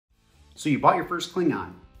So you bought your first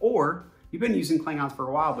Klingon, or you've been using Klingons for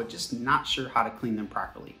a while but just not sure how to clean them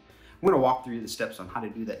properly. I'm going to walk through the steps on how to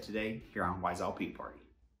do that today here on Wise Owl Paint Party.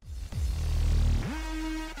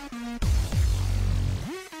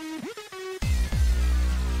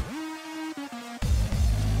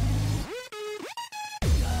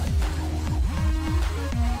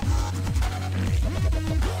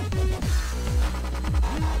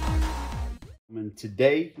 And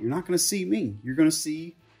today, you're not going to see me. You're going to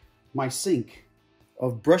see my sink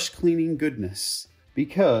of brush cleaning goodness,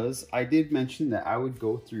 because I did mention that I would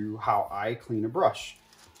go through how I clean a brush.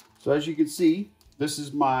 So as you can see, this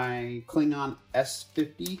is my Klingon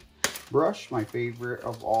S50 brush, my favorite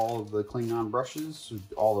of all of the Klingon brushes,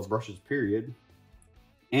 all the brushes period.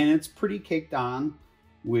 And it's pretty caked on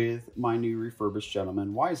with my new refurbished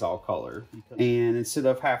Gentleman Wise Owl color. And instead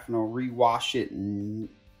of having to rewash it and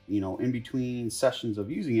in between sessions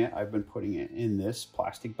of using it, I've been putting it in this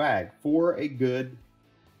plastic bag for a good,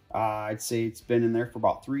 I'd say it's been in there for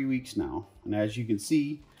about 3 weeks now. And as you can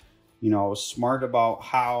see, I was smart about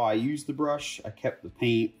how I use the brush. I kept the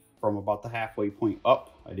paint from about the halfway point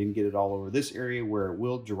up. I didn't get it all over this area where it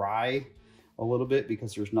will dry a little bit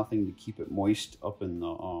because there's nothing to keep it moist up in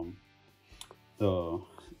the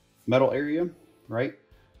metal area, right?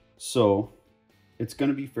 So it's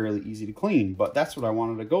going to be fairly easy to clean, but that's what I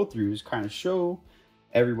wanted to go through, is kind of show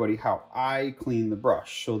everybody how I clean the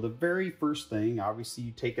brush. So the very first thing, obviously,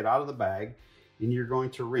 you take it out of the bag and you're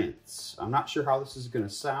going to rinse. I'm not sure how this is going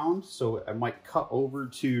to sound, so I might cut over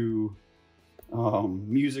to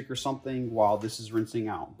music or something while this is rinsing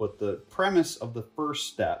out. But the premise of the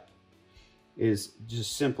first step is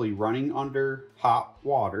just simply running under hot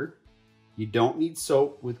water. You don't need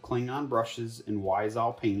soap with Klingon brushes and Wise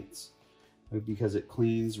Owl paints, because it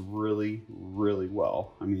cleans really, really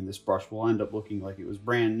well. I mean, this brush will end up looking like it was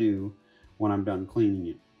brand new when I'm done cleaning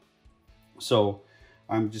it. So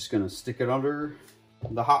I'm just gonna stick it under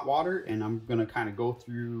the hot water, and I'm gonna kind of go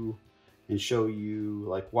through and show you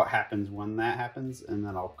like what happens when that happens, and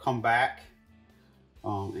then I'll come back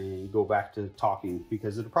and go back to talking,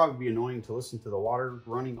 because it'll probably be annoying to listen to the water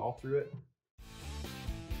running all through it.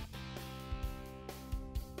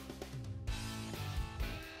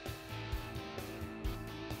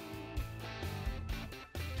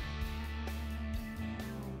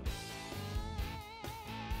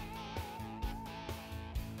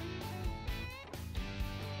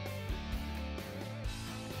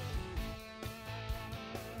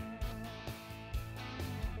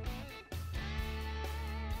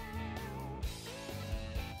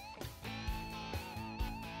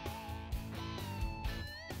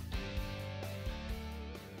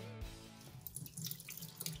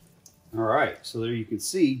 All right, so there you can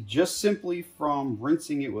see, just simply from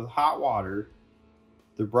rinsing it with hot water,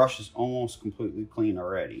 the brush is almost completely clean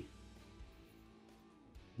already.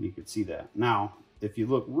 You can see that. Now, if you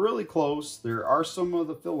look really close, there are some of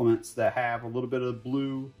the filaments that have a little bit of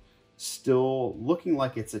blue still looking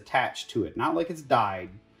like it's attached to it, not like it's dyed.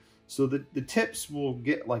 So the tips will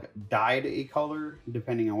get like dyed a color,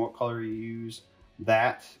 depending on what color you use.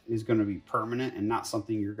 That is going to be permanent and not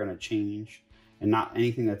something you're going to change. And not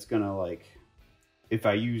anything that's gonna, like, if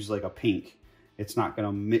I use like a pink, it's not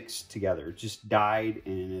gonna mix together. It's just dyed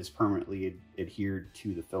and is permanently adhered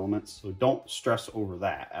to the filaments. So don't stress over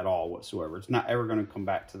that at all whatsoever. It's not ever gonna come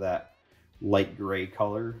back to that light gray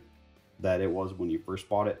color that it was when you first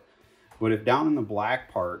bought it. But if down in the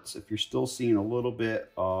black parts, if you're still seeing a little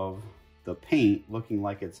bit of the paint looking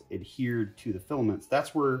like it's adhered to the filaments,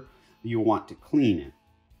 that's where you want to clean it.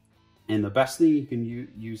 And the best thing you can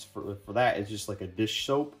use for that is just like a dish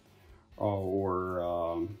soap,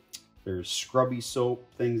 or there's scrubby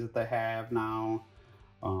soap things that they have now.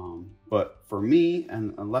 But for me,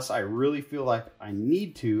 and unless I really feel like I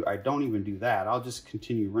need to, I don't even do that. I'll just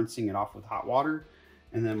continue rinsing it off with hot water.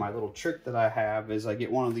 And then my little trick that I have is I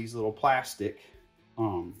get one of these little plastic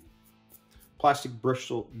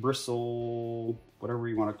bristle, whatever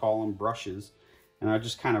you want to call them, brushes. And I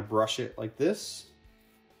just kind of brush it like this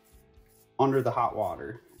under the hot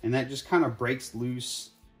water, and that just kind of breaks loose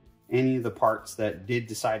any of the parts that did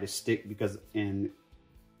decide to stick, and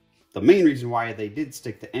the main reason why they did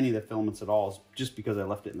stick to any of the filaments at all is just because I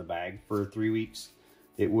left it in the bag for 3 weeks.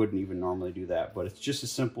 It wouldn't even normally do that, but it's just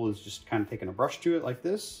as simple as just kind of taking a brush to it like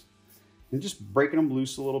this and just breaking them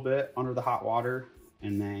loose a little bit under the hot water,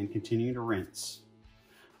 and then continuing to rinse.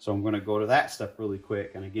 So I'm going to go to that step really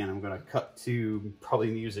quick, and again, I'm going to cut to probably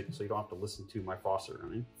music so you don't have to listen to my faucet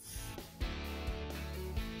running.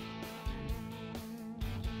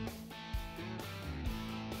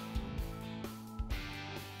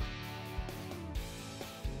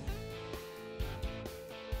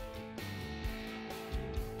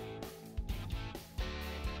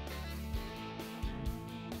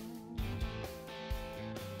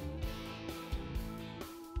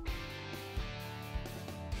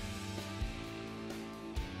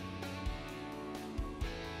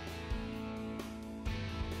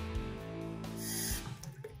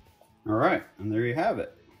 All right, and there you have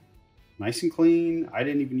it. Nice and clean. I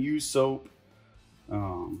didn't even use soap.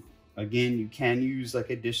 Again, you can use like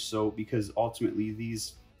a dish soap because ultimately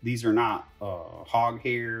these are not hog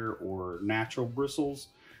hair or natural bristles.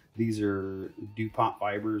 These are DuPont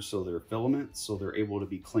fibers, so they're filaments, so they're able to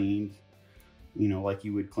be cleaned, you know, like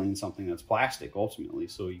you would clean something that's plastic ultimately.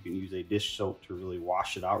 So you can use a dish soap to really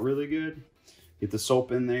wash it out really good. Get the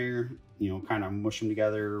soap in there, you know, kind of mush them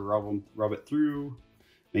together, rub it through.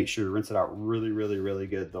 Make sure to rinse it out really, really, really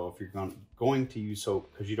good though if you're going to use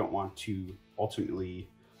soap, because you don't want to ultimately,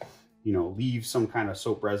 you know, leave some kind of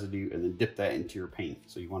soap residue and then dip that into your paint.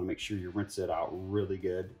 So you want to make sure you rinse it out really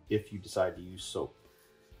good if you decide to use soap.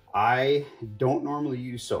 I don't normally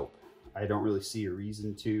use soap. I don't really see a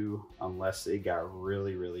reason to unless it got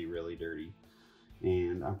really, really, really dirty.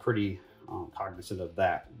 And I'm pretty cognizant of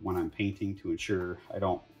that when I'm painting to ensure I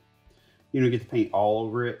don't, you know, get the paint all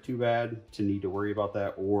over it too bad to need to worry about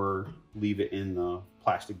that, or leave it in the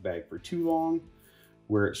plastic bag for too long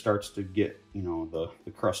where it starts to get, you know,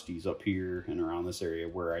 the crusties up here and around this area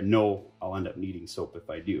where I know I'll end up needing soap if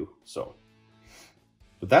I do. So,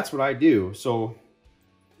 but that's what I do. So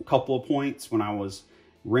a couple of points when I was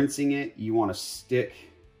rinsing it, you want to stick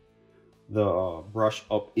the brush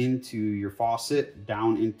up into your faucet,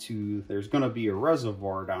 down into, there's going to be a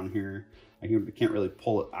reservoir down here. I can't really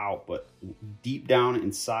pull it out, but deep down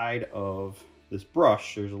inside of this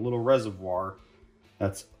brush, there's a little reservoir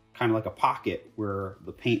that's kind of like a pocket where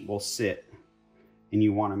the paint will sit. And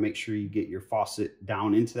you want to make sure you get your faucet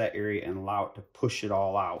down into that area and allow it to push it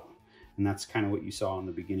all out. And that's kind of what you saw in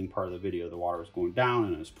the beginning part of the video. The water was going down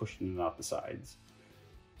and it was pushing it out the sides.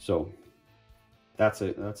 So that's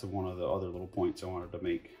one of the other little points I wanted to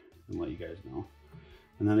make and let you guys know.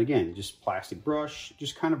 And then again, just plastic brush,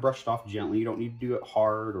 just kind of brush it off gently. You don't need to do it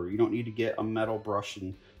hard, or you don't need to get a metal brush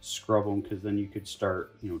and scrub them, because then you could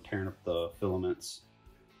start, you know, tearing up the filaments.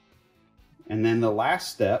 And then the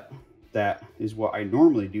last step, that is what I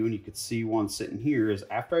normally do, and you could see one sitting here, is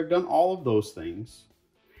after I've done all of those things,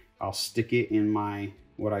 I'll stick it in my,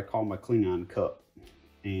 what I call my Klingon cup.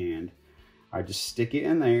 And I just stick it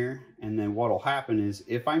in there, and then what'll happen is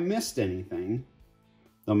if I missed anything,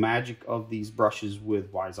 the magic of these brushes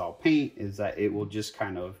with Wise-All paint is that it will just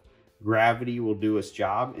kind of, gravity will do its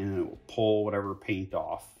job and it will pull whatever paint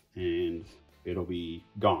off and it'll be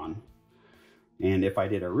gone. And if I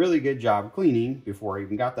did a really good job cleaning before I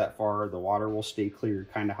even got that far, the water will stay clear,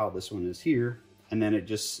 kind of how this one is here. And then it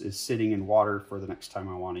just is sitting in water for the next time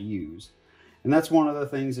I want to use. And that's one of the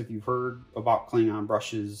things, if you've heard about Klingon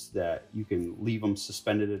brushes, that you can leave them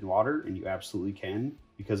suspended in water, and you absolutely can,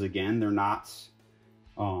 because again, they're not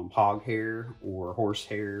hog hair or horse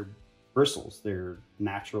hair bristles. They're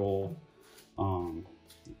natural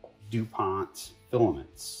DuPont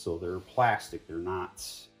filaments. So they're plastic. They're not,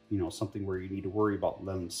 you know, something where you need to worry about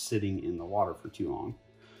them sitting in the water for too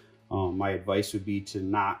long. My advice would be to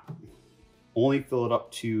not only fill it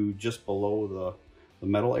up to just below the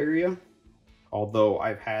metal area. Although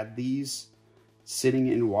I've had these sitting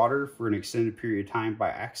in water for an extended period of time by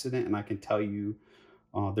accident, and I can tell you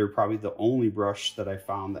they're probably the only brush that I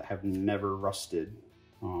found that have never rusted.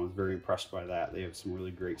 I was very impressed by that. They have some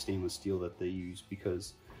really great stainless steel that they use,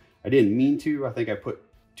 because I didn't mean to. I think I put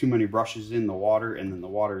too many brushes in the water, and then the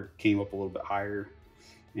water came up a little bit higher,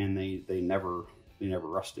 and they never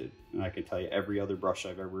rusted. And I can tell you every other brush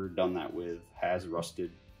I've ever done that with has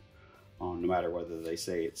rusted, no matter whether they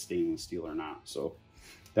say it's stainless steel or not. So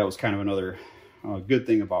that was kind of another good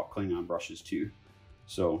thing about Klingon brushes too.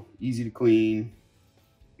 So easy to clean,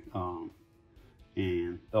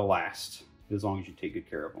 and they'll last as long as you take good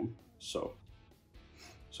care of them. So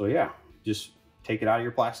yeah, just take it out of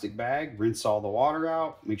your plastic bag, rinse all the water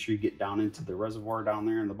out, make sure you get down into the reservoir down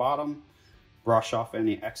there in the bottom, brush off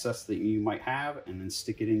any excess that you might have, and then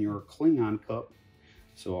stick it in your Klingon cup.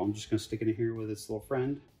 So I'm just gonna stick it in here with its little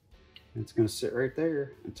friend. And it's going to sit right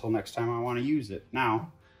there until next time I want to use it.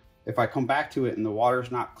 Now, if I come back to it and the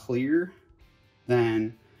water's not clear,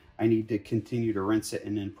 then I need to continue to rinse it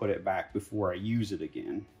and then put it back before I use it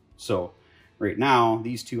again. So right now,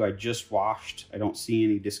 these two I just washed. I don't see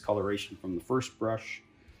any discoloration from the first brush.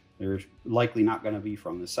 There's likely not going to be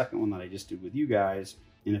from the second one that I just did with you guys.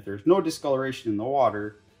 And if there's no discoloration in the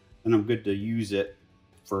water, then I'm good to use it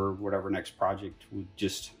for whatever next project with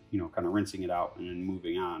just, you know, kind of rinsing it out and then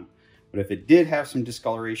moving on. But if it did have some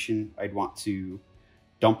discoloration, I'd want to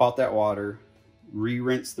dump out that water,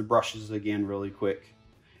 re-rinse the brushes again really quick,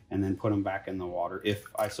 and then put them back in the water if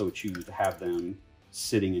I so choose to have them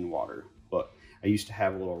sitting in water. But I used to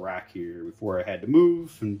have a little rack here before I had to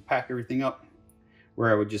move and pack everything up,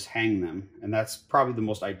 where I would just hang them. And that's probably the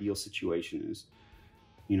most ideal situation, is,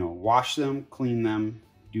 you know, wash them, clean them,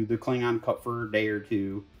 do the Klingon cut for a day or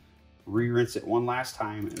two, re-rinse it one last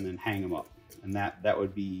time, and then hang them up. And that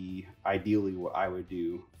would be ideally what I would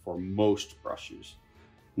do for most brushes.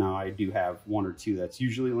 Now I do have one or two that's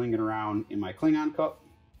usually lingering around in my Klingon cup,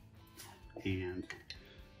 and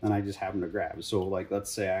then I just have them to grab. So like, let's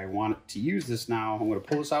say I want to use this now. I'm going to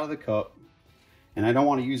pull this out of the cup, and I don't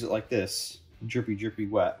want to use it like this, drippy, drippy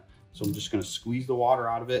wet. So I'm just going to squeeze the water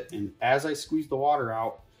out of it. And as I squeeze the water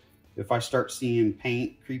out, if I start seeing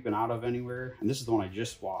paint creeping out of anywhere, and this is the one I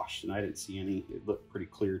just washed and I didn't see any, it looked pretty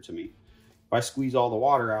clear to me. If I squeeze all the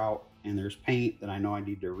water out and there's paint, then I know I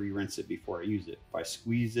need to re-rinse it before I use it. If I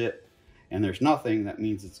squeeze it and there's nothing, that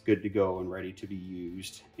means it's good to go and ready to be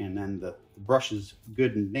used. And then the brush is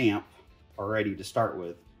good and damp already to start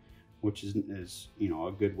with, which is you know,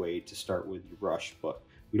 a good way to start with your brush. But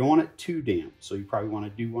we don't want it too damp, so you probably want to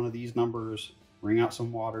do one of these numbers, wring out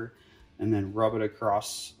some water, and then rub it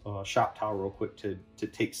across a shop towel real quick to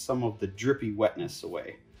take some of the drippy wetness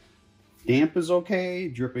away. Damp is okay,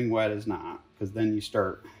 dripping wet is not, because then you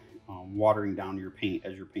start watering down your paint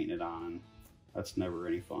as you're painting it on, and that's never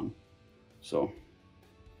any fun. So,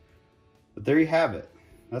 but there you have it.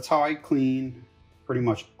 That's how I clean pretty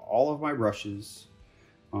much all of my brushes.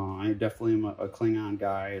 I definitely am a Klingon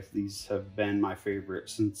guy. These have been my favorite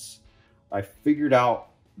since I figured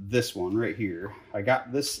out this one right here. I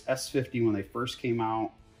got this S50 when they first came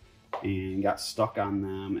out and got stuck on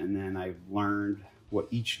them, and then I've learned what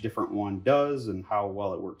each different one does and how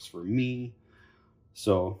well it works for me.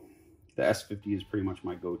 So the S50 is pretty much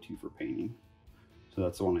my go-to for painting. So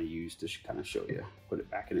that's the one I use to kind of show you. Put it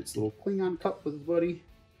back in its little Klingon cup with his buddy.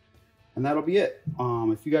 And that'll be it.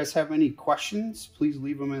 If you guys have any questions, please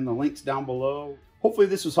leave them in the links down below. Hopefully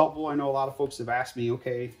this was helpful. I know a lot of folks have asked me,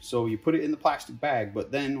 okay, so you put it in the plastic bag,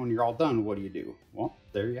 but then when you're all done, what do you do? Well,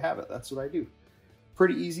 there you have it. That's what I do.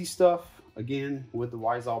 Pretty easy stuff. Again, with the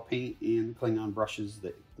Weisel paint and the Klingon brushes,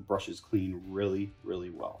 the brushes clean really, really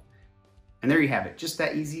well. And there you have it. Just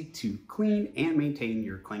that easy to clean and maintain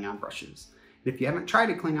your Klingon brushes. And if you haven't tried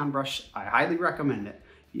a Klingon brush, I highly recommend it.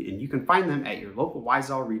 And you can find them at your local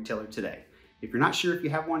Weisel retailer today. If you're not sure if you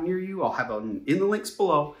have one near you, I'll have them in the links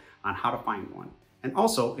below on how to find one. And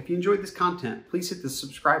also, if you enjoyed this content, please hit the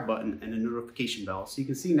subscribe button and the notification bell so you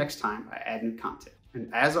can see next time I add new content. And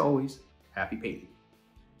as always, happy painting.